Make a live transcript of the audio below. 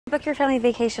Book your family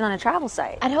vacation on a travel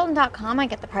site. At Hilton.com, I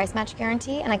get the price match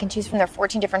guarantee, and I can choose from their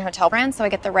 14 different hotel brands, so I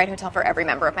get the right hotel for every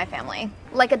member of my family.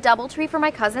 Like a DoubleTree for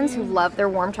my cousins who love their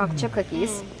warm chocolate chip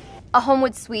cookies, a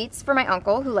Homewood Suites for my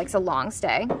uncle who likes a long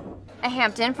stay, a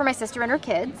Hampton for my sister and her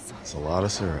kids. That's a lot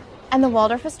of syrup. And the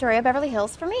Waldorf Astoria Beverly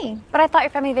Hills for me. But I thought your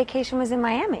family vacation was in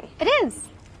Miami. It is.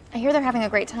 I hear they're having a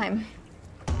great time.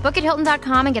 Book at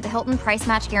Hilton.com and get the Hilton price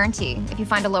match guarantee. If you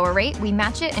find a lower rate, we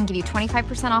match it and give you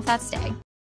 25% off that stay.